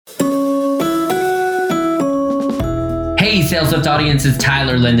Hey, Sales Lift audience, it's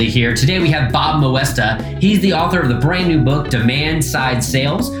Tyler Lindley here. Today we have Bob Moesta. He's the author of the brand new book, Demand Side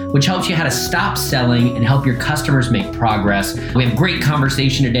Sales, which helps you how to stop selling and help your customers make progress. We have a great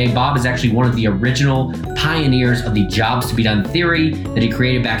conversation today. Bob is actually one of the original pioneers of the jobs to be done theory that he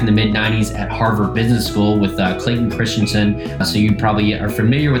created back in the mid-90s at Harvard Business School with Clayton Christiansen. So you probably are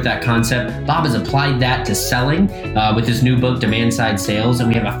familiar with that concept. Bob has applied that to selling with his new book, Demand Side Sales, and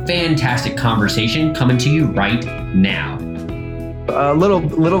we have a fantastic conversation coming to you right now. A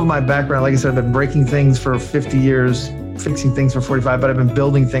little of my background, like I said, I've been breaking things for 50 years, fixing things for 45, but I've been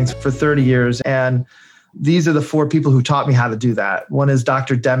building things for 30 years. And these are the four people who taught me how to do that. One is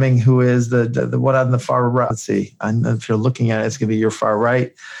Dr. Deming, who is the one on the far right. Let's see, if you're looking at it, it's going to be your far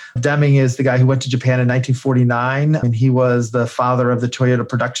right. Deming is the guy who went to Japan in 1949, and he was the father of the Toyota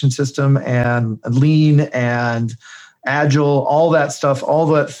production system and lean and agile, all that stuff, all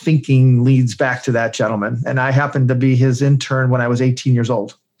that thinking leads back to that gentleman. And I happened to be his intern when I was 18 years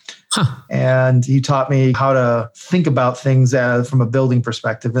old. And he taught me how to think about things from a building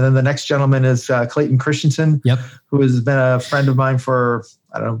perspective. And then the next gentleman is Clayton Christiansen, who has been a friend of mine for,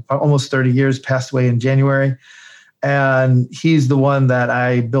 almost 30 years, passed away in January. And he's the one that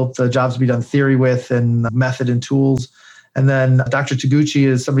I built the jobs to be done theory with and method and tools. And then Dr. Taguchi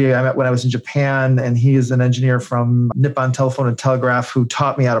is somebody I met when I was in Japan, and he is an engineer from Nippon Telephone and Telegraph who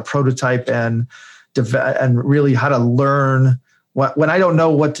taught me how to prototype and really how to learn when I don't know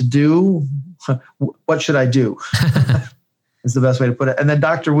what to do, what should I do? Is the best way to put it. And then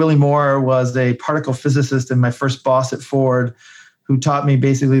Dr. Willie Moore was a particle physicist and my first boss at Ford, who taught me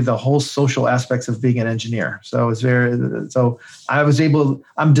basically the whole social aspects of being an engineer. So I'm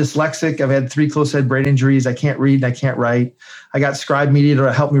dyslexic. I've had 3 closed-head brain injuries. I can't read and I can't write. I got Scribe Media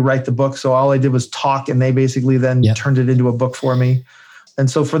to help me write the book. So all I did was talk, and they basically then turned it into a book for me. And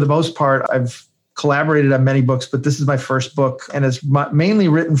so for the most part, I've collaborated on many books, but this is my first book, and it's mainly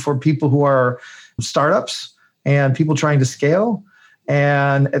written for people who are startups and people trying to scale.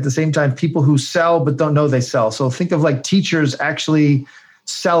 And at the same time, people who sell but don't know they sell. So think of like teachers actually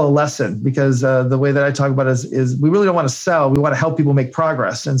sell a lesson, because the way that I talk about it is we really don't want to sell. We want to help people make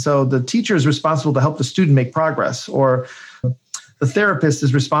progress. And so the teacher is responsible to help the student make progress, or the therapist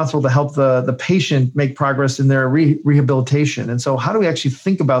is responsible to help the patient make progress in their rehabilitation. And so how do we actually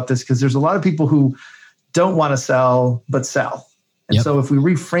think about this? Because there's a lot of people who don't want to sell but sell. And so if we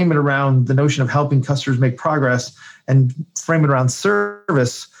reframe it around the notion of helping customers make progress and frame it around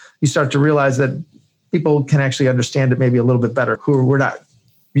service, you start to realize that people can actually understand it maybe a little bit better who we're not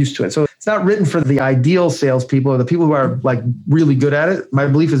used to it. So it's not written for the ideal salespeople or the people who are like really good at it. My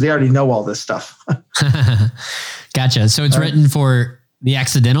belief is they already know all this stuff. Gotcha. So it's written for the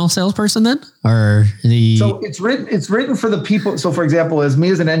accidental salesperson then, or the? So it's written for the people. So for example, as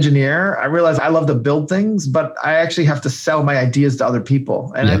an engineer, I realize I love to build things, but I actually have to sell my ideas to other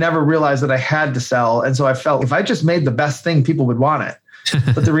people. And I never realized that I had to sell. And so I felt if I just made the best thing, people would want it.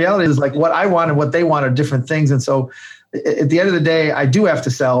 But the reality is like what I want and what they want are different things. And so at the end of the day, I do have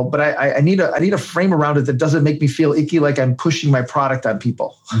to sell, but I need a frame around it that doesn't make me feel icky, like I'm pushing my product on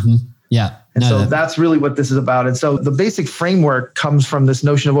people. Mm-hmm. Yeah. And so that's really what this is about. And so the basic framework comes from this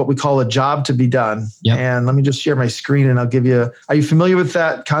notion of what we call a job to be done. And let me just share my screen and I'll give you, are you familiar with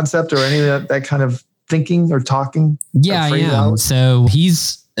that concept or any of that kind of thinking or talking? Yeah, I am. So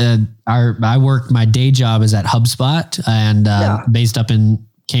he's, my day job is at HubSpot and based up in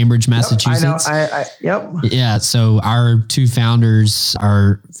Cambridge, Massachusetts. I know. Yeah. So our 2 founders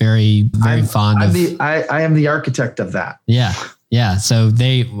are very, very fond of. I am the architect of that. Yeah. Yeah. So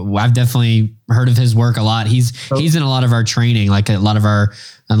I've definitely heard of his work a lot. He's in a lot of our training, like a lot of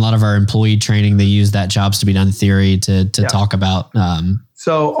our employee training. They use that jobs to be done theory to talk about.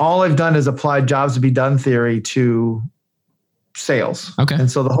 So all I've done is applied jobs to be done theory to sales. Okay. And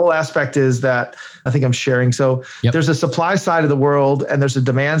so the whole aspect is that I think I'm sharing. So there's a supply side of the world and there's a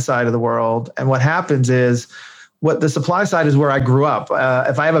demand side of the world. And what happens is, what the supply side is where I grew up.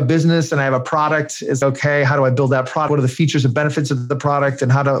 If I have a business and I have a product, it's okay. How do I build that product? What are the features and benefits of the product,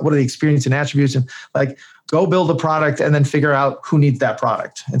 and what are the experience and attributes? And like, go build a product and then figure out who needs that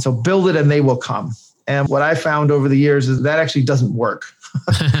product. And so build it and they will come. And what I found over the years is that actually doesn't work.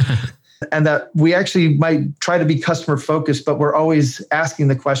 And that we actually might try to be customer focused, but we're always asking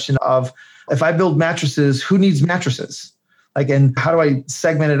the question of, if I build mattresses, who needs mattresses? Like, and how do I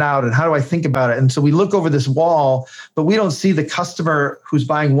segment it out and how do I think about it? And so we look over this wall, but we don't see the customer who's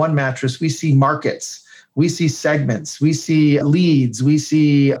buying one mattress. We see markets, we see segments, we see leads, we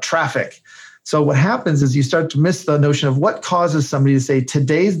see traffic. So what happens is you start to miss the notion of what causes somebody to say,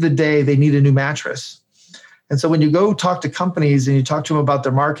 today's the day they need a new mattress. And so when you go talk to companies and you talk to them about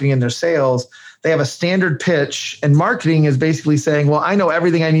their marketing and their sales, they have a standard pitch, and marketing is basically saying, well, I know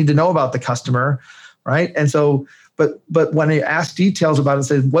everything I need to know about the customer, right? And so, but when I ask details about it,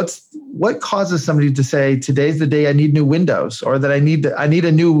 say, what causes somebody to say, today's the day I need new Windows, or that I need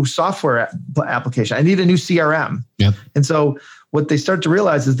a new software application, I need a new CRM. Yep. And so what they start to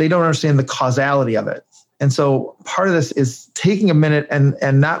realize is they don't understand the causality of it. And so part of this is taking a minute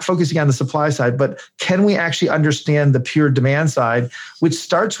and not focusing on the supply side, but can we actually understand the pure demand side, which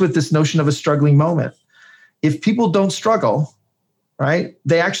starts with this notion of a struggling moment. If people don't struggle, right,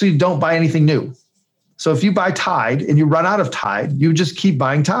 they actually don't buy anything new. So if you buy Tide and you run out of Tide, you just keep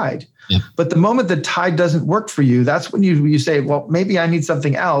buying Tide. Yep. But the moment that Tide doesn't work for you, that's when you say, well, maybe I need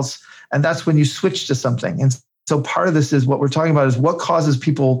something else. And that's when you switch to something. And so part of this is what we're talking about is what causes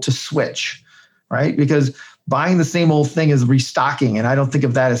people to switch, right? Because buying the same old thing is restocking. And I don't think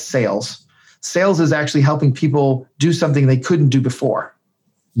of that as sales. Sales is actually helping people do something they couldn't do before,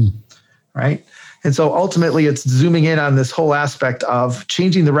 right? And so ultimately it's zooming in on this whole aspect of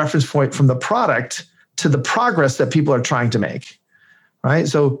changing the reference point from the product to the progress that people are trying to make, right?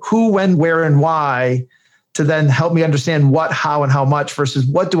 So who, when, where, and why, to then help me understand what, how, and how much versus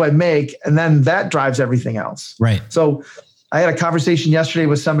what do I make? And then that drives everything else. Right. So I had a conversation yesterday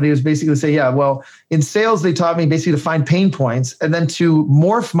with somebody who was basically saying, yeah, well, in sales, they taught me basically to find pain points and then to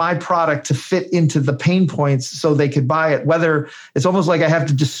morph my product to fit into the pain points so they could buy it. Whether it's almost like I have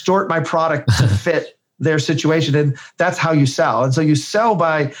to distort my product to fit their situation. And that's how you sell. And so you sell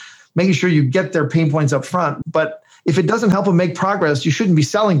by making sure you get their pain points up front. But if it doesn't help them make progress, you shouldn't be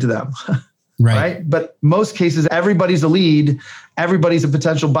selling to them. Right. But most cases, everybody's a lead, everybody's a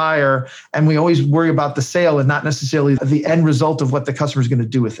potential buyer, and we always worry about the sale and not necessarily the end result of what the customer is going to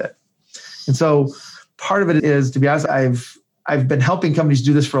do with it. And so part of it is, to be honest, I've been helping companies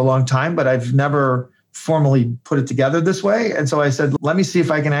do this for a long time, but I've never formally put it together this way. And so I said, let me see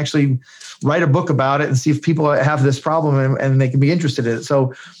if I can actually write a book about it and see if people have this problem and they can be interested in it.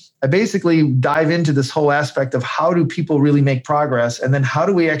 So I basically dive into this whole aspect of how do people really make progress? And then how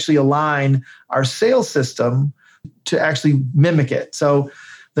do we actually align our sales system to actually mimic it? So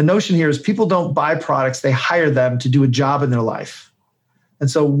the notion here is people don't buy products, they hire them to do a job in their life. And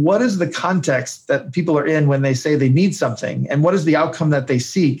so what is the context that people are in when they say they need something? And what is the outcome that they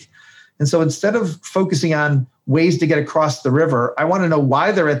seek? And so instead of focusing on ways to get across the river, I want to know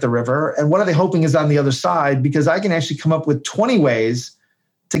why they're at the river and what are they hoping is on the other side, because I can actually come up with 20 ways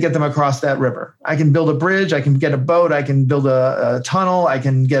to get them across that river. I can build a bridge, I can get a boat, I can build a tunnel, I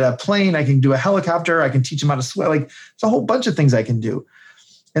can get a plane, I can do a helicopter, I can teach them how to swim. Like, it's a whole bunch of things I can do.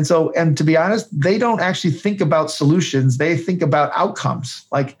 And so, and to be honest, they don't actually think about solutions, they think about outcomes.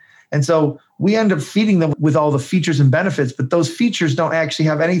 And so we end up feeding them with all the features and benefits, but those features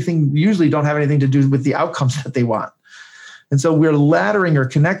usually don't have anything to do with the outcomes that they want. And so we're laddering or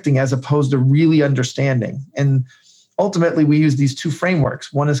connecting as opposed to really understanding. And ultimately, we use these two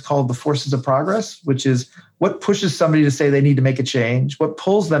frameworks. One is called the forces of progress, which is what pushes somebody to say they need to make a change, what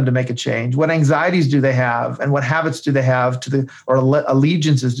pulls them to make a change, what anxieties do they have, and what habits do they have or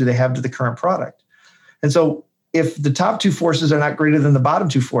allegiances do they have to the current product. And so if the top two forces are not greater than the bottom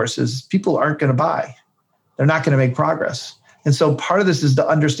two forces, people aren't going to buy. They're not going to make progress. And so part of this is to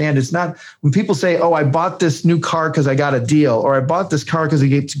understand it's not when people say, oh, I bought this new car because I got a deal, or I bought this car because it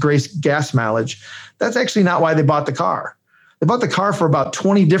gets great gas mileage. That's actually not why they bought the car. They bought the car for about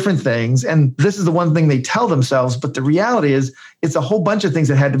 20 different things. And this is the one thing they tell themselves. But the reality is it's a whole bunch of things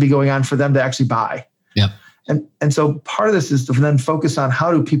that had to be going on for them to actually buy. Yep. And so part of this is to then focus on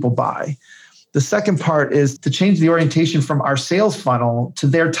how do people buy. The second part is to change the orientation from our sales funnel to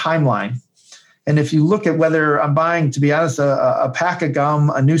their timeline. And if you look at whether I'm buying, to be honest, a pack of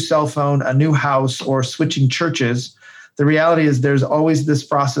gum, a new cell phone, a new house, or switching churches, the reality is there's always this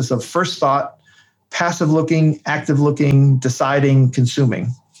process of first thought, passive looking, active looking, deciding,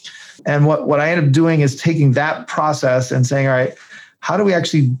 consuming. And what I end up doing is taking that process and saying, all right, how do we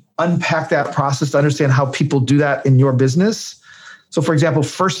actually unpack that process to understand how people do that in your business? So for example,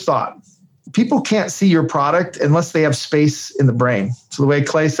 first thought. People can't see your product unless they have space in the brain. So the way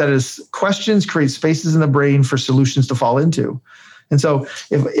Clay said is questions create spaces in the brain for solutions to fall into. And so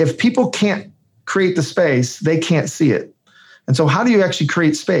if people can't create the space, they can't see it. And so how do you actually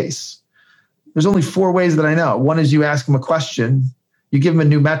create space? There's only 4 ways that I know. One is you ask them a question, you give them a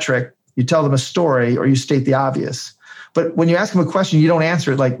new metric, you tell them a story, or you state the obvious. But when you ask them a question, you don't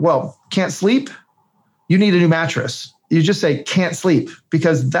answer it like, well, can't sleep? You need a new mattress. You just say, can't sleep,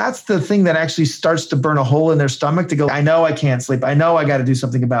 because that's the thing that actually starts to burn a hole in their stomach to go, I know I can't sleep. I know I got to do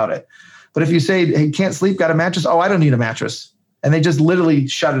something about it. But if you say, hey, can't sleep, got a mattress? Oh, I don't need a mattress. And they just literally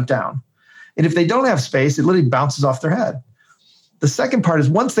shut it down. And if they don't have space, it literally bounces off their head. The second part is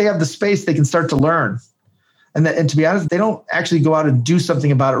once they have the space, they can start to learn. And to be honest, they don't actually go out and do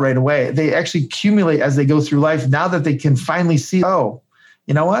something about it right away. They actually accumulate as they go through life. Now that they can finally see, oh,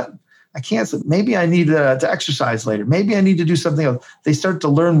 you know what? I can't, maybe I need to exercise later. Maybe I need to do something else. They start to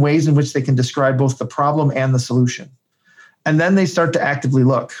learn ways in which they can describe both the problem and the solution. And then they start to actively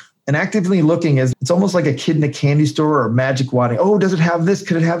look. And actively looking it's almost like a kid in a candy store or magic wanting, oh, does it have this?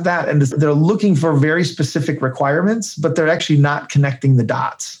 Could it have that? And they're looking for very specific requirements, but they're actually not connecting the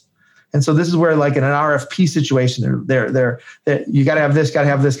dots. And so this is where, like in an RFP situation, they're you got to have this, got to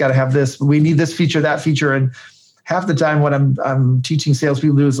have this, got to have this. We need this feature, that feature. And half the time what I'm teaching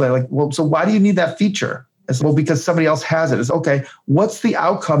salespeople to do is like, well, so why do you need that feature? It's, well, because somebody else has it. It's okay. What's the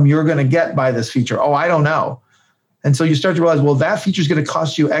outcome you're going to get by this feature? Oh, I don't know. And so you start to realize, well, that feature is going to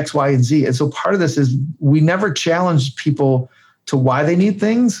cost you X, Y, and Z. And so part of this is we never challenge people to why they need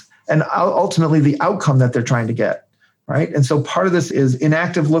things and ultimately the outcome that they're trying to get. Right. And so part of this is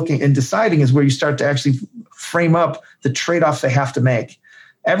inactive looking and deciding is where you start to actually frame up the trade-offs they have to make.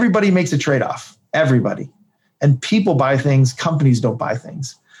 Everybody makes a trade-off, everybody. And people buy things, companies don't buy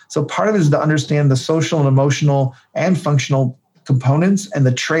things. So part of it is to understand the social and emotional and functional components and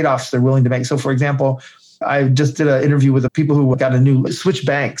the trade-offs they're willing to make. So for example, I just did an interview with the people who got a new switch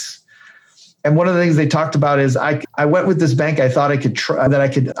banks. And one of the things they talked about is I went with this bank I thought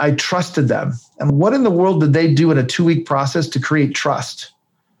I trusted them. And what in the world did they do in a 2-week process to create trust?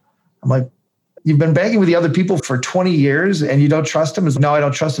 I'm like, you've been banking with the other people for 20 years and you don't trust them? It's like, no, I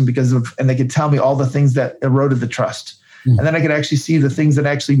don't trust them because of, and they could tell me all the things that eroded the trust. And then I could actually see the things that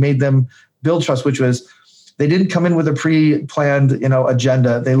actually made them build trust, which was they didn't come in with a pre-planned,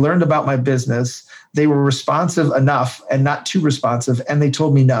 agenda. They learned about my business. They were responsive enough and not too responsive. And they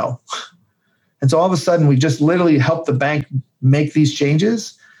told me no. And so all of a sudden, we just literally helped the bank make these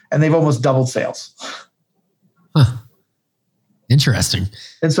changes, and they've almost doubled sales. Huh. Interesting.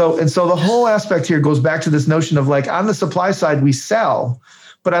 And so the whole aspect here goes back to this notion of like on the supply side, we sell,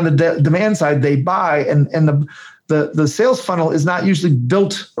 but on the demand side, they buy. And the sales funnel is not usually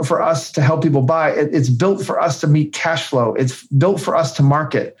built for us to help people buy. It's built for us to meet cash flow. It's built for us to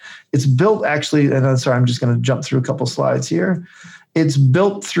market. It's built actually, and I'm sorry, I'm just going to jump through a couple slides here. It's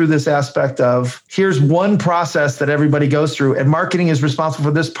built through this aspect of here's one process that everybody goes through, and marketing is responsible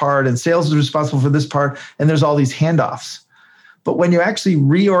for this part and sales is responsible for this part. And there's all these handoffs. But when you actually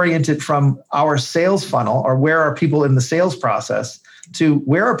reorient it from our sales funnel or where are people in the sales process to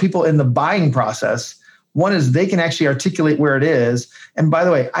where are people in the buying process, one is they can actually articulate where it is. And by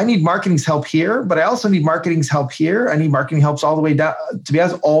the way, I need marketing's help here, but I also need marketing's help here. I need marketing helps all the way down, to be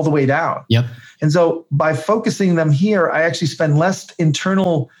honest, all the way down. Yep. And so by focusing them here, I actually spend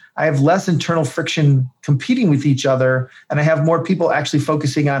I have less internal friction competing with each other, and I have more people actually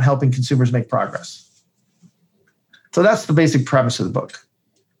focusing on helping consumers make progress. So that's the basic premise of the book.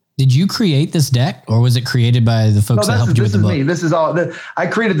 Did you create this deck, or was it created by the folks that helped you with the book? This is all. I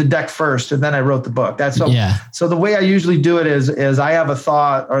created the deck first, and then I wrote the book. Yeah. So the way I usually do it is I have a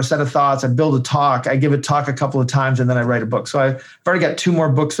thought or a set of thoughts. I build a talk. I give a talk a couple of times, and then I write a book. So I've already got 2 more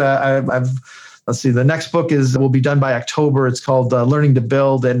books. Let's see. The next book will be done by October. It's called Learning to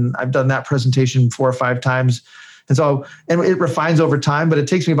Build, and I've done that presentation 4 or 5 times. And it refines over time, but it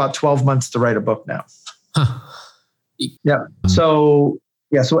takes me about 12 months to write a book now. Huh. Yeah. So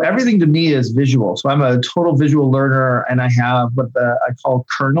everything to me is visual. So I'm a total visual learner, and I have what I call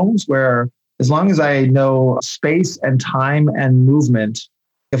kernels, where as long as I know space and time and movement,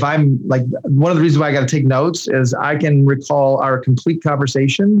 if I'm like, one of the reasons why I got to take notes is I can recall our complete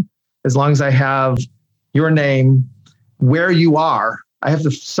conversation as long as I have your name, where you are. I have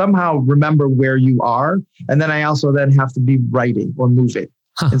to somehow remember where you are. And then I also have to be writing or moving.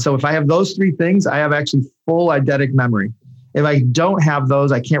 Huh. And so if I have those 3 things, I have actually full eidetic memory. If I don't have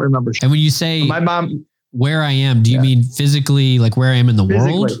those, I can't remember. And when you say my mom, where I am, do you mean physically, like where I am in the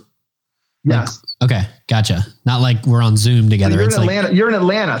world? Yes. Okay. Gotcha. Not like we're on Zoom together. You're in Atlanta. You're in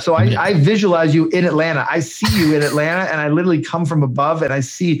Atlanta. So I visualize you in Atlanta. I see you in Atlanta, and I literally come from above and I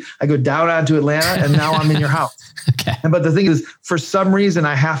go down onto Atlanta, and now I'm in your house. Okay. But the thing is, for some reason,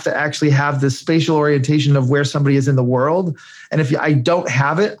 I have to actually have this spatial orientation of where somebody is in the world. And if I don't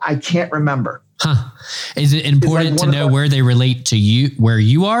have it, I can't remember. Huh. Is it important to know where they relate to you, where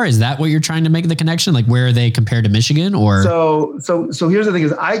you are? Is that what you're trying to make the connection? Like where are they compared to Michigan? Or so here's the thing: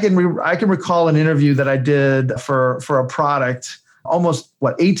 is I can recall an interview that I did for a product almost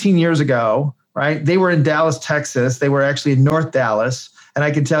 18 years ago. Right? They were in Dallas, Texas. They were actually in North Dallas, and I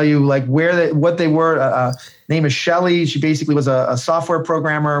can tell you like what they were. Name is Shelly. She basically was a software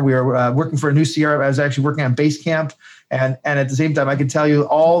programmer. We were working for a new CRM. I was actually working on Basecamp, and at the same time, I could tell you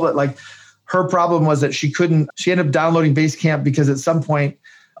all that like. her problem was that she ended up downloading Basecamp because at some point,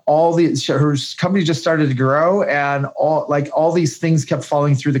 her company just started to grow and all these things kept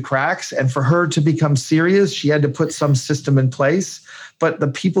falling through the cracks. And for her to become serious, she had to put some system in place. But the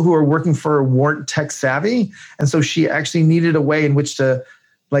people who were working for her weren't tech savvy. And so she actually needed a way in which to,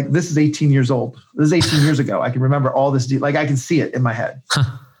 this is 18 years old. This is 18 years ago. I can remember all this. I can see it in my head.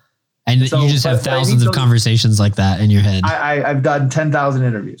 And so, you just have thousands of conversations like that in your head. I've done 10,000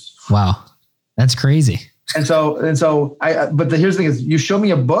 interviews. Wow. That's crazy. Here's the thing is, you show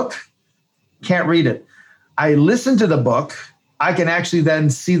me a book, can't read it. I listen to the book, I can actually then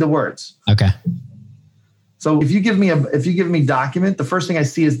see the words. Okay. So if you give me document, the first thing I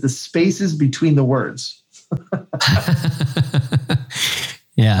see is the spaces between the words.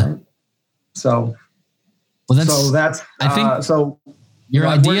 Yeah. So your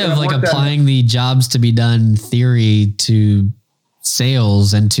idea of applying the jobs to be done theory to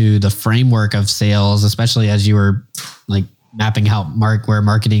sales and to the framework of sales, especially as you were mapping out where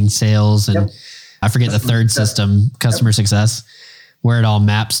marketing, sales, and I forget the third system, customer success, where it all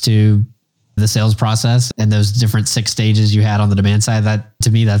maps to the sales process and those different 6 stages you had on the demand side. That to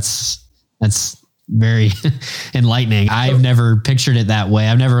me, that's very enlightening. I've never pictured it that way.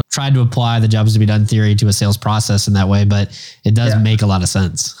 I've never tried to apply the jobs to be done theory to a sales process in that way, but it does make a lot of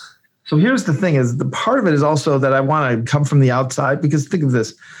sense. So here's the thing is the part of it is also that I want to come from the outside, because think of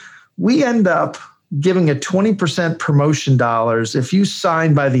this. We end up giving a 20% promotion dollars if you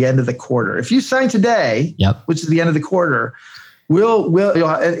sign by the end of the quarter. If you sign today, which is the end of the quarter,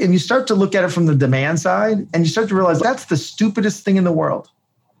 and you start to look at it from the demand side and you start to realize that's the stupidest thing in the world.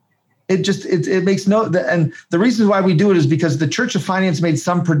 It makes and the reason why we do it is because the Church of Finance made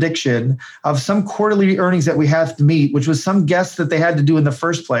some prediction of some quarterly earnings that we have to meet, which was some guess that they had to do in the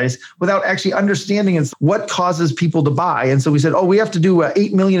first place without actually understanding what causes people to buy. And so we said, we have to do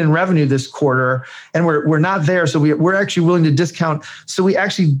 8 million in revenue this quarter, and we're not there. So we're actually willing to discount. So we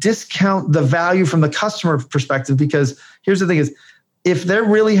actually discount the value from the customer perspective, because here's the thing is, if they're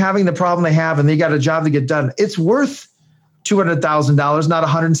really having the problem they have and they got a job to get done, it's worth $200,000, not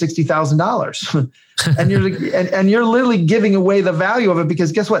 $160,000. and you're literally giving away the value of it,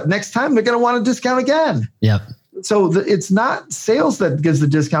 because guess what? Next time they're going to want a discount again. Yep. So it's not sales that gives the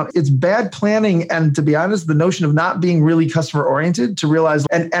discount. It's bad planning. And to be honest, the notion of not being really customer oriented to realize,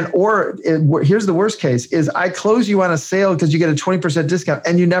 here's the worst case is I close you on a sale because you get a 20% discount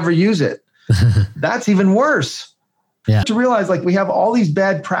and you never use it. That's even worse. Yeah. To realize we have all these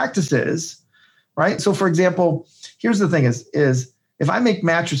bad practices, right? So for example, here's the thing is if I make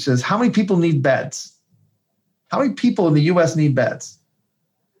mattresses, how many people need beds? How many people in the US need beds?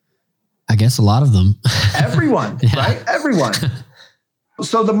 I guess a lot of them. Everyone, right? Everyone.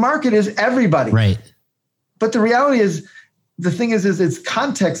 So the market is everybody. Right. But the reality is, the thing is it's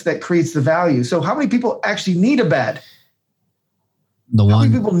context that creates the value. So how many people actually need a bed? How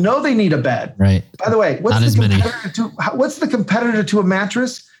many people know they need a bed? Right. By the way, what's the competitor to a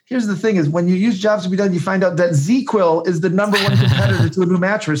mattress? Here's the thing is when you use jobs to be done, you find out that Z-Quill is the number one competitor to a new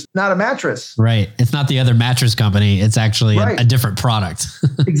mattress, not a mattress. Right. It's not the other mattress company. It's actually a different product.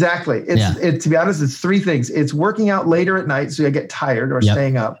 Exactly. To be honest, it's 3 things. It's working out later at night, so you get tired, or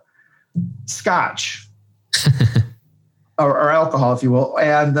staying up. Scotch or alcohol, if you will,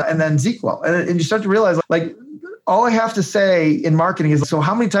 and then Z-Quill. And you start to realize all I have to say in marketing is, so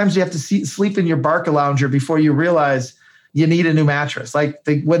how many times do you have to sleep in your Barca lounger before you realize you need a new mattress?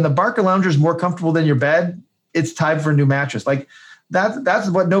 When the Barca lounger is more comfortable than your bed, it's time for a new mattress. That's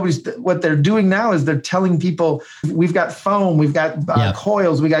what they're doing now is they're telling people we've got foam, we've got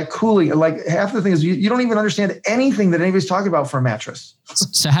coils, we got cooling. Half the thing is you don't even understand anything that anybody's talking about for a mattress.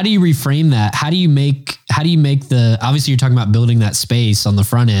 So how do you reframe that? How do you make obviously you're talking about building that space on the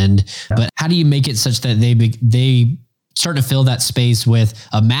front end, but how do you make it such that they start to fill that space with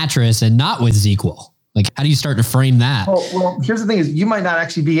a mattress and not with Z-Quill? How do you start to frame that? Well, here's the thing is you might not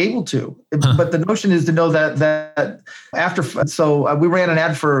actually be able to, but the notion is to know that after, we ran an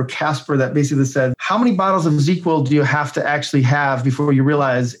ad for Casper that basically said, how many bottles of Z-Quill do you have to actually have before you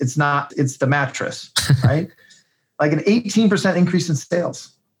realize it's the mattress, right? An 18% increase in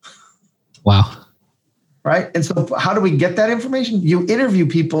sales. Wow. Right. And so how do we get that information? You interview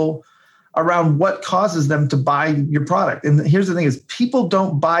people around what causes them to buy your product. And here's the thing is people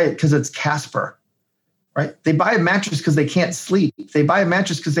don't buy it because it's Casper. Right? They buy a mattress because they can't sleep. They buy a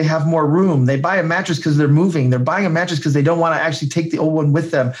mattress because they have more room. They buy a mattress because they're moving. They're buying a mattress because they don't want to actually take the old one with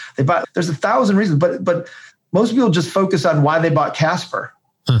them. There's 1,000 reasons, but most people just focus on why they bought Casper.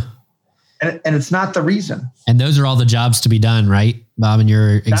 And it's not the reason. And those are all the jobs to be done, right, Bob, in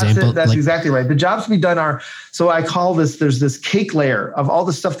your example? That's exactly right. The jobs to be done are, so I call this, there's this cake layer of all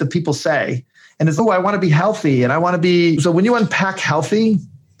the stuff that people say. And it's, I want to be healthy. And I want to be, so when you unpack healthy,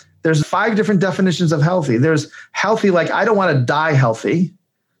 there's 5 different definitions of healthy. There's healthy, like I don't want to die healthy.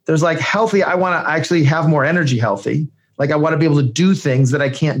 There's like healthy, I want to actually have more energy healthy. Like I want to be able to do things that I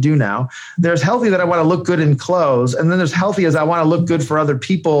can't do now. There's healthy that I want to look good in clothes. And then there's healthy as I want to look good for other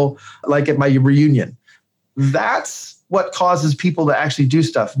people, like at my reunion. That's what causes people to actually do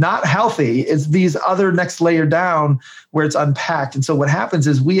stuff. Not healthy is these other next layer down where it's unpacked. And so what happens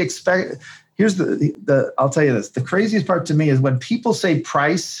is we expect, here's the I'll tell you this. The craziest part to me is when people say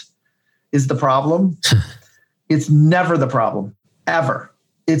price is the problem. It's never the problem, ever.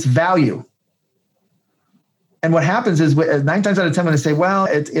 It's value. And what happens is 9 times out of 10 when they say, well,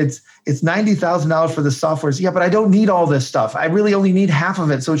 it's $90,000 for the software. Yeah, but I don't need all this stuff. I really only need half of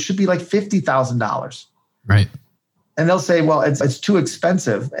it. So it should be like $50,000. Right. And they'll say, well, it's too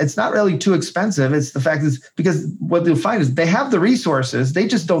expensive. It's not really too expensive. It's the fact is because what they'll find is they have the resources. They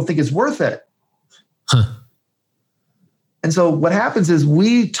just don't think it's worth it. Huh. And so what happens is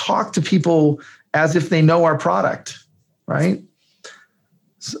we talk to people as if they know our product, right?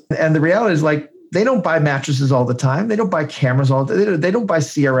 And the reality is like, they don't buy mattresses all the time. They don't buy cameras all the time. They don't buy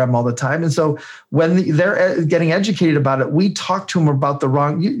CRM all the time. And so when they're getting educated about it, we talk to them about the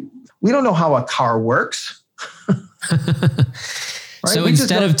wrong, we don't know how a car works. Right? So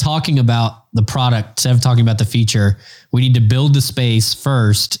instead of talking about the product, instead of talking about the feature, we need to build the space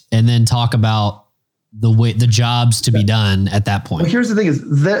first and then talk about the jobs to be done at that point. Well, here's the thing is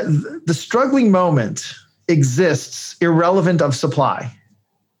the struggling moment exists irrelevant of supply.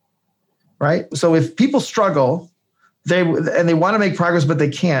 Right. So if people struggle, they want to make progress, but they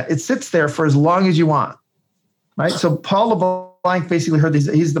can't, it sits there for as long as you want. Right. So Paul LeBlanc basically heard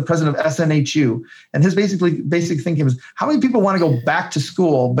these. He's the president of SNHU. And his basic thinking was, how many people want to go back to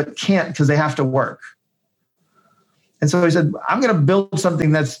school, but can't because they have to work? And so he said, I'm going to build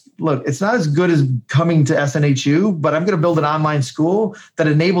something look, it's not as good as coming to SNHU, but I'm going to build an online school that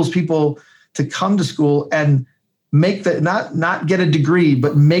enables people to come to school and make not get a degree,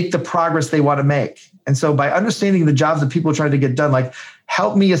 but make the progress they want to make. And so by understanding the jobs that people are trying to get done, like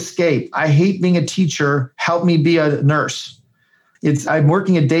help me escape. I hate being a teacher. Help me be a nurse. I'm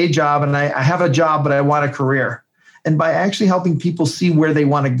working a day job and I have a job, but I want a career. And by actually helping people see where they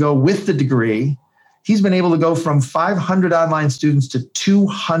want to go with the degree, he's been able to go from 500 online students to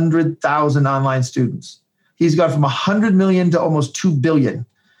 200,000 online students. He's gone from 100 million to almost 2 billion.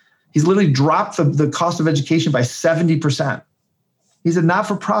 He's literally dropped the cost of education by 70%. He's a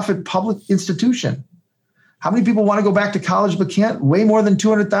not-for-profit public institution. How many people want to go back to college but can't? Way more than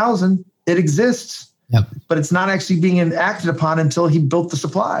 200,000. It exists, yep. But it's not actually being acted upon until he built the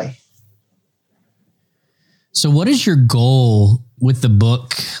supply. So what is your goal with the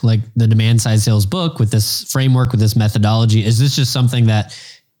book, like the demand side sales book, with this framework, with this methodology? Is this just something that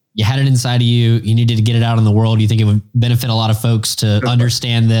you had it inside of you, you needed to get it out in the world, you think it would benefit a lot of folks to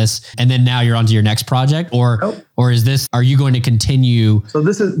understand this, and then now you're on to your next project? Or are you going to continue? So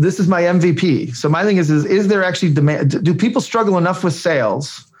this is my MVP. So my thing is there actually demand? Do people struggle enough with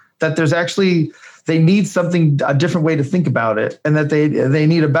sales that there's actually, they need a different way to think about it, and that they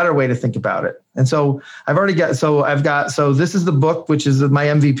need a better way to think about it? And so this is the book, which is my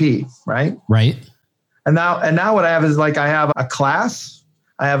MVP, right? Right. And now what I have is I have a class.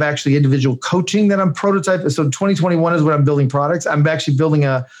 I have actually individual coaching that I'm prototyping. So 2021 is when I'm building products. I'm actually building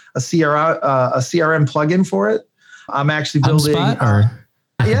a CRM plugin for it. I'm actually building.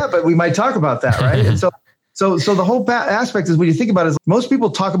 Yeah, but we might talk about that, right? And so the whole aspect is, when you think about it, is most people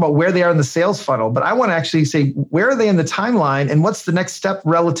talk about where they are in the sales funnel, but I want to actually say, where are they in the timeline and what's the next step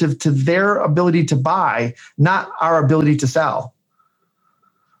relative to their ability to buy, not our ability to sell.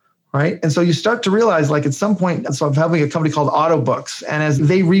 Right. And so you start to realize, at some point, so I'm having a company called Autobooks, and as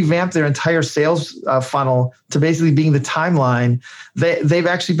they revamp their entire sales funnel to basically being the timeline, they've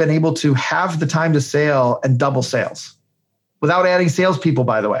actually been able to have the time to sale and double sales without adding salespeople,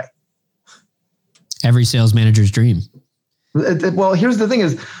 by the way. Every sales manager's dream. Well, here's the thing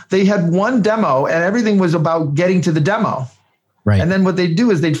is, they had one demo and everything was about getting to the demo. Right. And then what they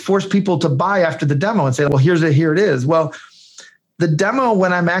do is they'd force people to buy after the demo and say, well, here it is. Well, the demo,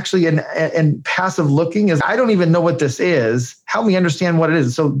 when I'm actually in passive looking, is I don't even know what this is. Help me understand what it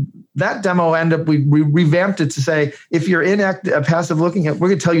is. So that demo we revamped it to say, if you're in passive looking, we're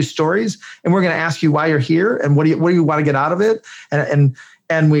going to tell you stories and we're going to ask you why you're here and what do you want to get out of it. And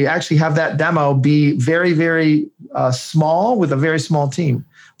And we actually have that demo be very, very small with a very small team.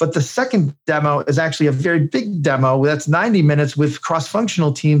 But the second demo is actually a very big demo that's 90 minutes with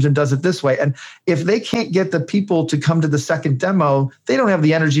cross-functional teams and does it this way. And if they can't get the people to come to the second demo, they don't have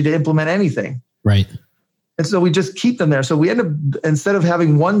the energy to implement anything. Right. And so we just keep them there. So we end up, instead of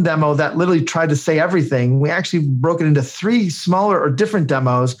having one demo that literally tried to say everything, we actually broke it into 3 smaller or different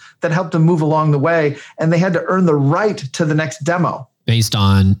demos that helped them move along the way. And they had to earn the right to the next demo. Based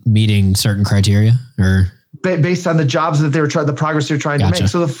on meeting certain criteria, or based on the jobs that they were trying, the progress they're trying to make.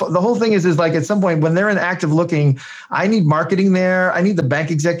 So the whole thing is like at some point when they're in active looking, I need marketing there. I need the bank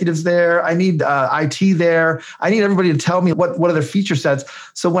executives there. I need IT there. I need everybody to tell me what are their feature sets.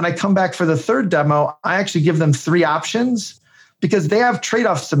 So when I come back for the third demo, I actually give them 3 options because they have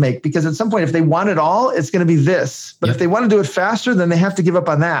trade-offs to make. Because at some point, if they want it all, it's going to be this. But if they want to do it faster, then they have to give up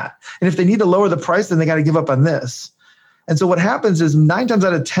on that. And if they need to lower the price, then they got to give up on this. And so what happens is 9 times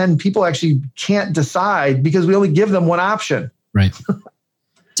out of 10, people actually can't decide because we only give them one option. Right.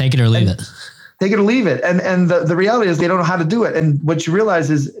 Take it or leave it. Take it or leave it. And the reality is they don't know how to do it. And what you realize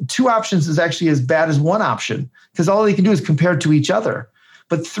is 2 options is actually as bad as 1 option because all they can do is compare to each other.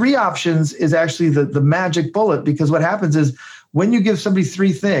 But 3 options is actually the magic bullet because what happens is when you give somebody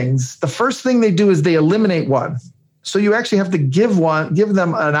 3 things, the first thing they do is they eliminate one. So you actually have to give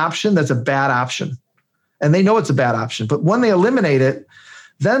them an option that's a bad option. And they know it's a bad option. But when they eliminate it,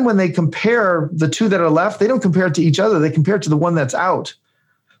 then when they compare the 2 that are left, they don't compare it to each other. They compare it to the one that's out.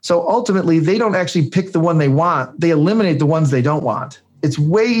 So ultimately, they don't actually pick the one they want. They eliminate the ones they don't want. It's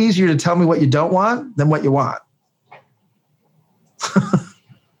way easier to tell me what you don't want than what you want.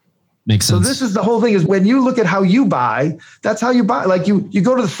 Makes sense. So this is the whole thing is when you look at how you buy, that's how you buy. Like you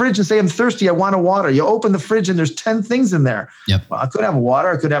go to the fridge and say, I'm thirsty, I want a water. You open the fridge and there's 10 things in there. Yep. Well, I could have a water.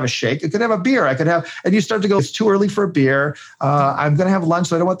 I could have a shake. I could have a beer. And you start to go, it's too early for a beer. I'm going to have lunch,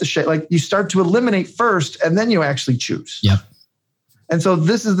 so I don't want the shake. Like you start to eliminate first and then you actually choose. Yep. And so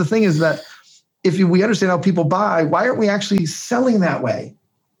this is the thing is that if we understand how people buy, why aren't we actually selling that way?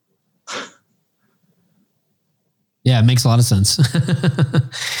 Yeah, it makes a lot of sense.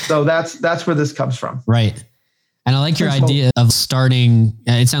 So that's where this comes from. Right. And I like your idea of starting.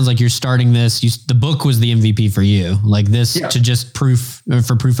 It sounds like you're starting this. The book was the MVP for you, like this to just proof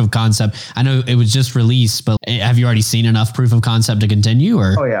of concept. I know it was just released, but have you already seen enough proof of concept to continue?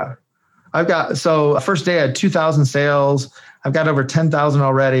 Or oh yeah, first day I had 2,000 sales. I've got over 10,000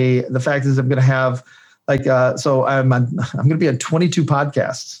 already. The fact is I'm going to have I'm going to be on 22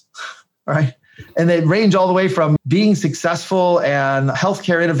 podcasts. All right. And they range all the way from being successful and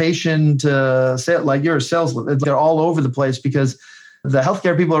healthcare innovation to like you're a salesman. They're all over the place because the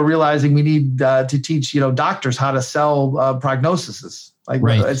healthcare people are realizing we need to teach, doctors how to sell prognoses. Like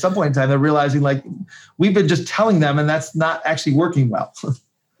at some point in time, they're realizing like we've been just telling them and that's not actually working well.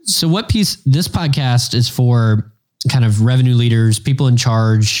 So this podcast is for kind of revenue leaders, people in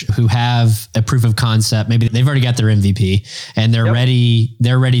charge who have a proof of concept. Maybe they've already got their MVP and they're ready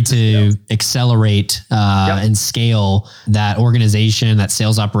to accelerate and scale that organization, that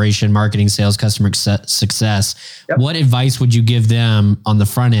sales operation, marketing, sales, customer success. Yep. What advice would you give them on the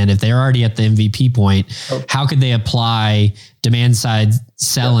front end if they're already at the MVP point? How could they apply demand side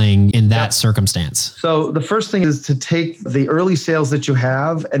selling in that circumstance? So the first thing is to take the early sales that you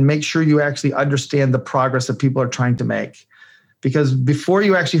have and make sure you actually understand the progress that people are trying to make. Because before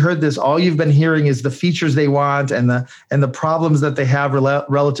you actually heard this, all you've been hearing is the features they want and the problems that they have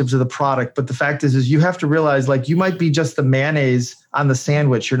relative to the product. But the fact is you have to realize like you might be just the mayonnaise on the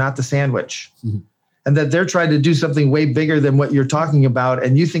sandwich. You're not the sandwich. Mm-hmm. And that they're trying to do something way bigger than what you're talking about.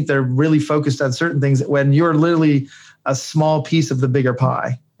 And you think they're really focused on certain things when you're literally a small piece of the bigger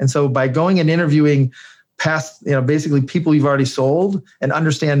pie. And so by going and interviewing past, basically people you've already sold and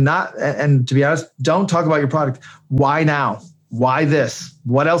understand and to be honest, don't talk about your product. Why now? Why this?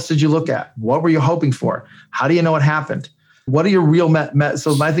 What else did you look at? What were you hoping for? How do you know what happened? What are your real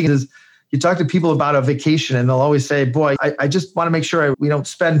So my thing is you talk to people about a vacation and they'll always say, boy, I just want to make sure we don't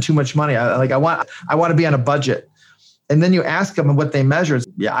spend too much money. I want to be on a budget. And then you ask them what they measure.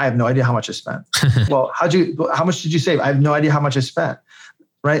 Yeah, I have no idea how much I spent. Well, how much did you save? I have no idea how much I spent.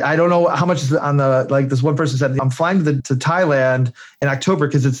 Right? I don't know how much is on this one person said, I'm flying to Thailand in October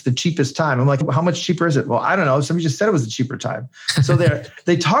because it's the cheapest time. I'm like, how much cheaper is it? Well, I don't know. Somebody just said it was the cheaper time. So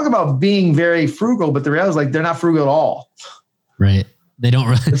they talk about being very frugal, but the reality is like, they're not frugal at all. Right. They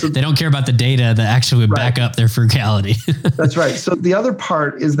don't care about the data that actually would back up their frugality. That's right. So the other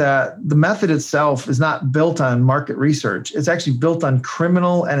part is that the method itself is not built on market research. It's actually built on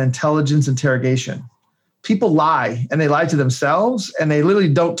criminal and intelligence interrogation. people lie, and they lie to themselves, and they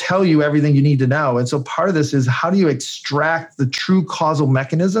literally don't tell you everything you need to know. And so part of this is, how do you extract the true causal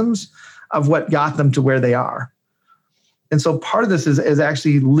mechanisms of what got them to where they are? And so part of this is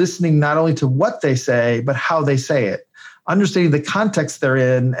actually listening not only to what they say, but how they say it, understanding the context they're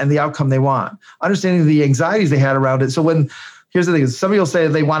in and the outcome they want, understanding the anxieties they had around it. So here's the thing, is somebody will say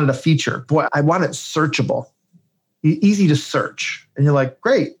they wanted a feature. Boy, I want it searchable, easy to search. And you're like,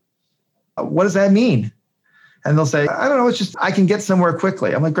 great. What does that mean? And they'll say, I don't know, it's just I can get somewhere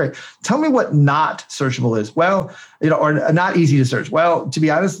quickly. I'm like, great. Tell me what not searchable is. Well, or not easy to search. Well, to be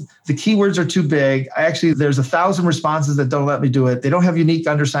honest, the keywords are too big. There's 1,000 responses that don't let me do it. They don't have unique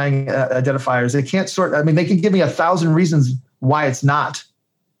understanding identifiers. They can't sort. I mean, they can give me 1,000 reasons why it's not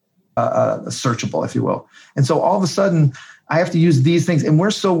searchable, if you will. And so all of a sudden, I have to use these things. And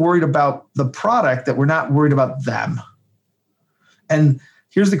we're so worried about the product that we're not worried about them. And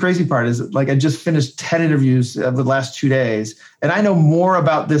here's the crazy part is, like, I just finished 10 interviews of the last 2 days, and I know more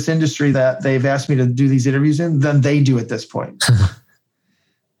about this industry that they've asked me to do these interviews in than they do at this point.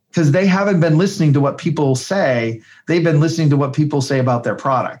 Because they haven't been listening to what people say. They've been listening to what people say about their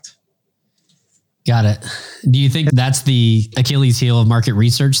product. Got it. Do you think that's the Achilles heel of market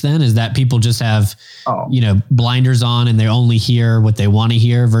research then? Is that people just have, blinders on and they only hear what they want to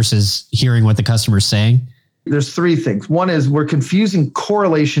hear versus hearing what the customer's saying? There's 3 things. One is we're confusing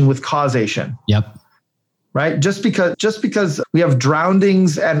correlation with causation. Yep. Right? Just because we have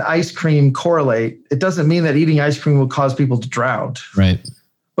drownings and ice cream correlate, it doesn't mean that eating ice cream will cause people to drown. Right.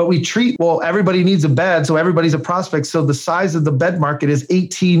 But we treat, everybody needs a bed, so everybody's a prospect. So the size of the bed market is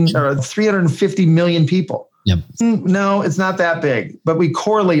 350 million people. Yep. No, it's not that big, but we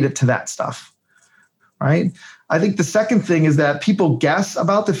correlate it to that stuff. Right? I think the second thing is that people guess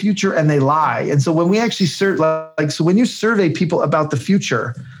about the future and they lie. And so when we actually when you survey people about the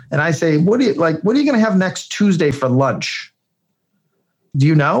future, and I say, what are you going to have next Tuesday for lunch? Do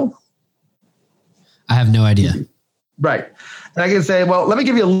you know? I have no idea. Right. And I can say, well, let me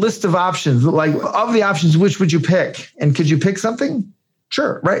give you a list of options. Like, of the options, which would you pick? And could you pick something?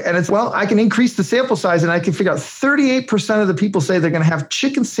 Sure. Right. And I can increase the sample size, and I can figure out 38% of the people say they're going to have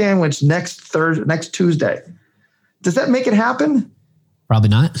chicken sandwich next Tuesday. Does that make it happen? Probably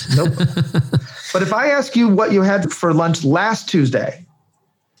not. Nope. But if I ask you what you had for lunch last Tuesday,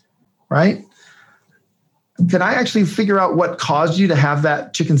 right? Can I actually figure out what caused you to have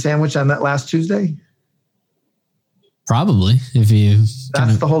that chicken sandwich on that last Tuesday? Probably.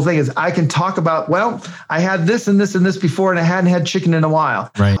 That's the whole thing, is I can talk about, well, I had this and this and this before, and I hadn't had chicken in a while.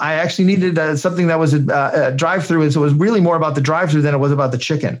 Right. I actually needed something that was a drive-through. And so it was really more about the drive-through than it was about the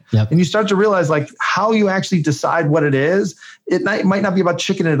chicken. Yep. And you start to realize, like, how you actually decide what it is. It might not be about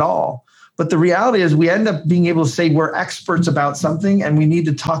chicken at all. But the reality is we end up being able to say we're experts about something, and we need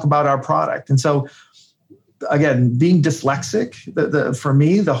to talk about our product. And so, again, being dyslexic, for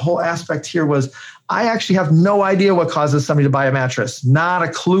me, the whole aspect here was, I actually have no idea what causes somebody to buy a mattress. Not a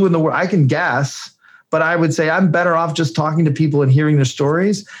clue in the world. I can guess, but I would say I'm better off just talking to people and hearing their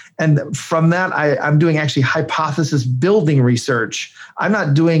stories. And from that, I'm doing actually hypothesis building research. I'm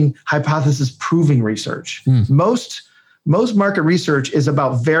not doing hypothesis proving research. Most market research is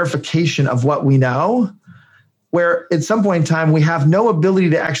about verification of what we know, where at some point in time, we have no ability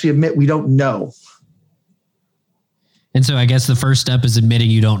to actually admit we don't know. And so I guess the first step is admitting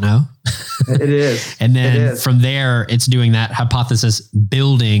you don't know. It is. And then from there, it's doing that hypothesis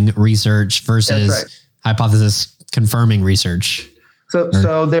building research versus hypothesis confirming research.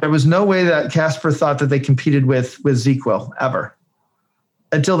 So there was no way that Casper thought that they competed with ZQL ever,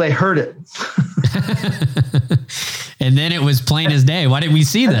 until they heard it. And then it was plain as day. Why didn't we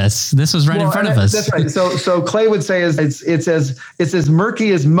see this? This was right in front of us. That's right. So Clay would say it's as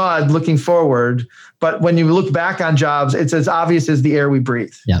murky as mud looking forward, but when you look back on jobs, it's as obvious as the air we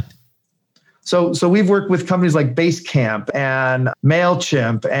breathe. Yep. So we've worked with companies like Basecamp and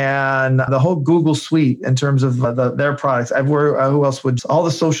MailChimp and the whole Google suite in terms of their products. I've worked, who else would, all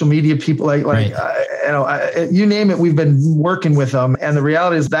the social media people, you name it, we've been working with them. And the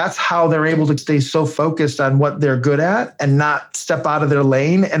reality is that's how they're able to stay so focused on what they're good at and not step out of their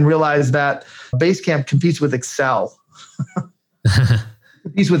lane and realize that Basecamp competes with Excel.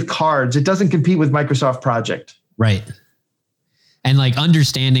 Competes with cards. It doesn't compete with Microsoft Project. Right. And like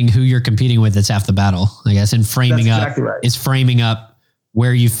understanding who you're competing with, it's half the battle, I guess. And framing That's up exactly right. is framing up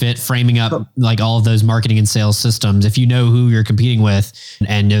where you fit, framing up like all of those marketing and sales systems. If you know who you're competing with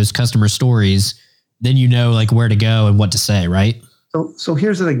and those customer stories, then you know like where to go and what to say, right? So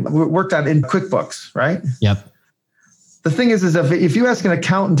here's the thing. We worked on in QuickBooks, right? Yep. The thing is if you ask an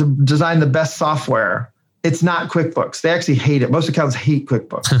accountant to design the best software, it's not QuickBooks. They actually hate it. Most accountants hate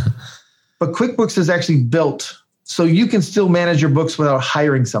QuickBooks. but QuickBooks is actually built so you can still manage your books without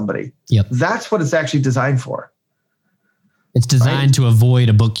hiring somebody. Yep. That's what it's actually designed for. It's designed to avoid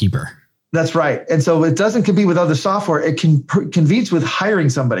a bookkeeper. That's right. And so it doesn't compete with other software. It competes with hiring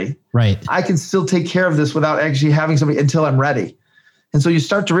somebody. Right. I can still take care of this without actually having somebody until I'm ready. And so you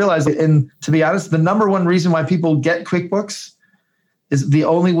start to realize that, and to be honest, the number one reason why people get QuickBooks is the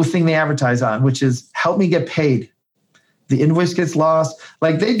only thing they advertise on, which is help me get paid. The invoice gets lost.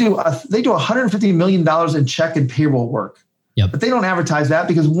 Like they do $150 million in check and payroll work. Yep. But they don't advertise that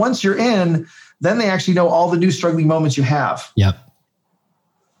because once you're in, then they actually know all the new struggling moments you have. Yep.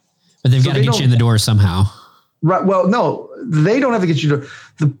 But they've got to get you in the door somehow. Right. Well, no, they don't have to get you to.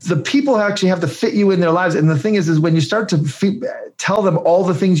 The people actually have to fit you in their lives. And the thing is when you start to tell them all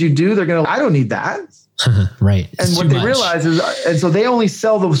the things you do, they're going to, I don't need that. Right. And what they realize is, and so they only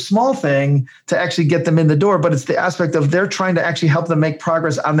sell the small thing to actually get them in the door. But it's the aspect of they're trying to actually help them make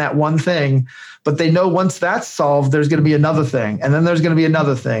progress on that one thing. But they know once that's solved, there's going to be another thing. And then there's going to be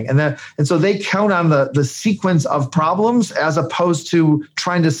another thing. And so they count on the sequence of problems as opposed to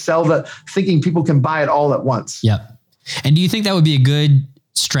trying to sell thinking people can buy it all at once. Yep. And do you think that would be a good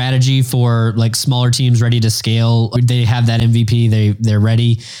strategy for like smaller teams ready to scale? They have that MVP, they're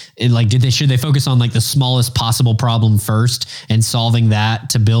ready. And like, should they focus on like the smallest possible problem first and solving that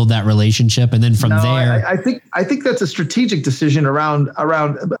to build that relationship? And then from there, I think that's a strategic decision around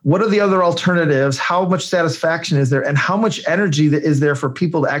what are the other alternatives? How much satisfaction is there? And how much energy is there for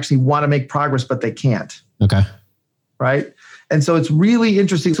people to actually want to make progress, but they can't. Okay. Right. And so it's really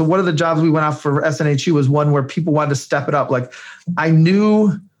interesting. So one of the jobs we went off for SNHU was one where people wanted to step it up. Like I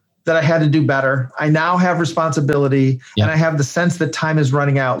knew that I had to do better. I now have responsibility and I have the sense that time is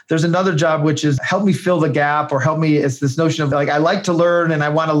running out. There's another job, which is help me fill the gap or help me. It's this notion of like, I like to learn and I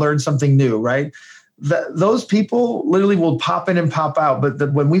want to learn something new, right? Those people literally will pop in and pop out.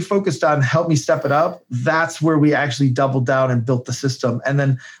 But when we focused on help me step it up, that's where we actually doubled down and built the system. And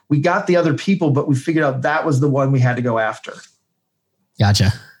then we got the other people, but we figured out that was the one we had to go after.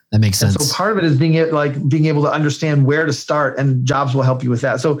 Gotcha. That makes sense. And so part of it is being able to understand where to start, and jobs will help you with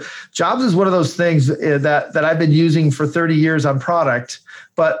that. So jobs is one of those things that I've been using for 30 years on product.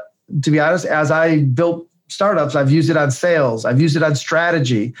 But to be honest, as I built startups, I've used it on sales. I've used it on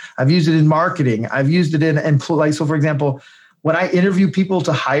strategy. I've used it in marketing. I've used it in employee. So for example, when I interview people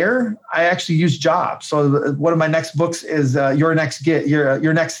to hire, I actually use jobs. So one of my next books is your next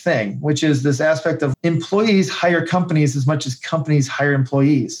thing, which is this aspect of employees hire companies as much as companies hire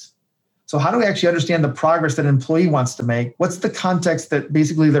employees. So how do we actually understand the progress that an employee wants to make? What's the context that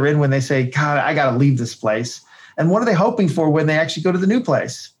basically they're in when they say, God, I got to leave this place? And what are they hoping for when they actually go to the new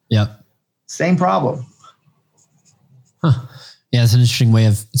place? Yep. Same problem. Huh. Yeah, it's an interesting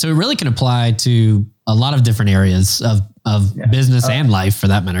way so it really can apply to a lot of different areas of business and life for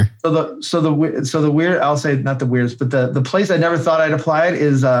that matter. So the weird, I'll say not the weirdest, but the place I never thought I'd apply it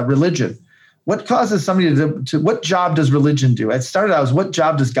is religion. What causes somebody to what job does religion do? It started out as what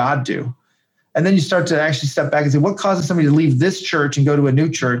job does God do? And then you start to actually step back and say, what causes somebody to leave this church and go to a new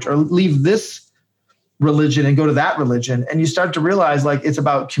church, or leave this religion and go to that religion? And you start to realize like it's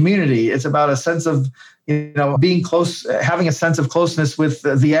about community. It's about a sense of, being close, having a sense of closeness with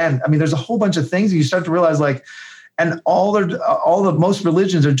the end. I mean, there's a whole bunch of things, and you start to realize like, and most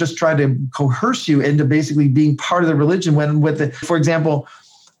religions are just trying to coerce you into basically being part of the religion. For example,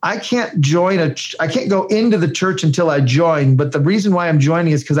 I can't go into the church until I join. But the reason why I'm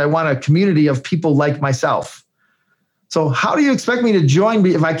joining is because I want a community of people like myself. So how do you expect me to join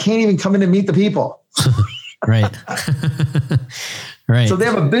if I can't even come in and meet the people? Right. Right. So they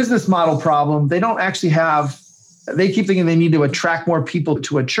have a business model problem. They don't actually they keep thinking they need to attract more people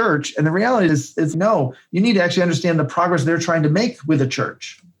to a church. And the reality is no, you need to actually understand the progress they're trying to make with a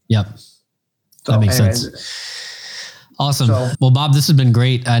church. Yep. That makes sense. Awesome. Well, Bob, this has been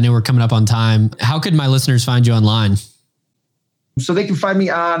great. I know we're coming up on time. How could my listeners find you online? So they can find me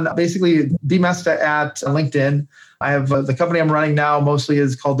on basically Moesta at LinkedIn. I have the company I'm running now mostly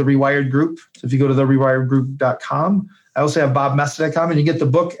is called The Rewired Group. So if you go to therewiredgroup.com, I also have bobmoesta.com, and you get the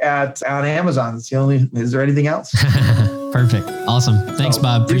book on Amazon. Is there anything else? Perfect. Awesome. Thanks,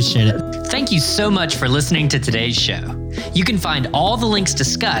 Bob. Appreciate it. Thank you so much for listening to today's show. You can find all the links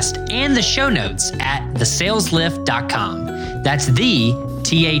discussed and the show notes at thesaleslift.com. That's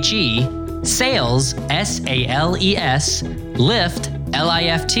sales, SALES, lift,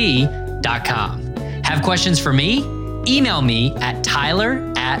 LIFT.com. Have questions for me? Email me at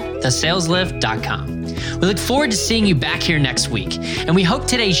tyler@thesaleslift.com. We look forward to seeing you back here next week, and we hope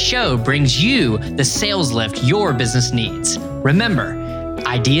today's show brings you the sales lift your business needs. Remember,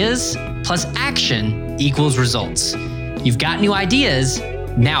 ideas plus action equals results. You've got new ideas,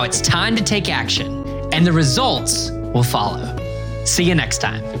 Now it's time to take action, and the results will follow. See you next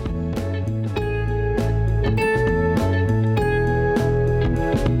time.